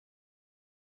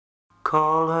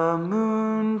Call her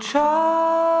Moonchild,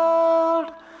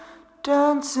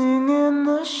 dancing in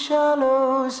the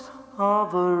shallows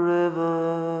of a river.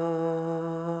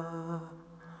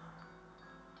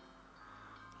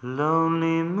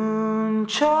 Lonely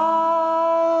Moonchild,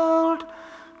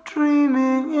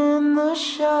 dreaming in the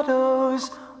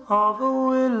shadows of a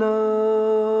willow.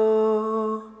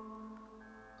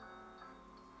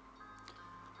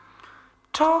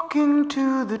 Talking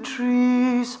to the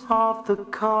trees of the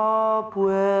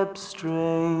cobweb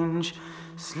strange,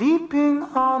 sleeping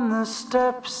on the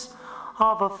steps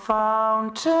of a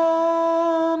fountain,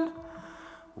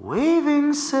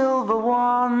 waving silver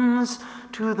wands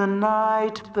to the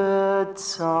night bird's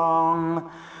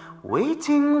song,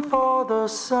 waiting for the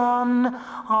sun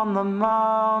on the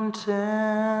mountain.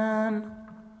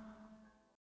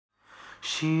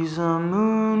 She's a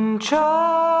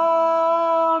moonchild,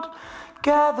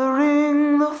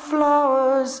 gathering the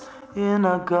flowers in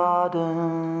a garden.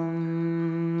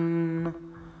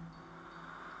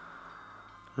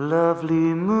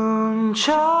 Lovely moonchild,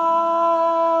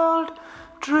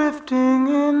 drifting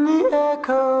in the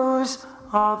echoes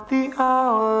of the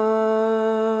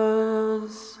hours,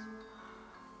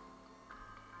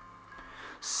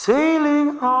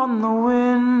 sailing on the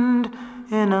wind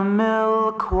in a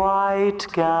milk-white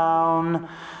gown,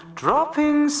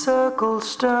 dropping circle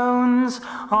stones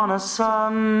on a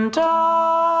sundial,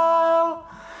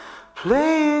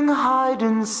 playing hide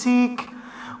and seek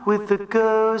with the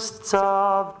ghosts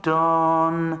of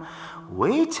dawn,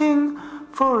 waiting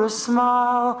for a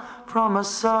smile from a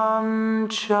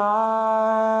sunchild.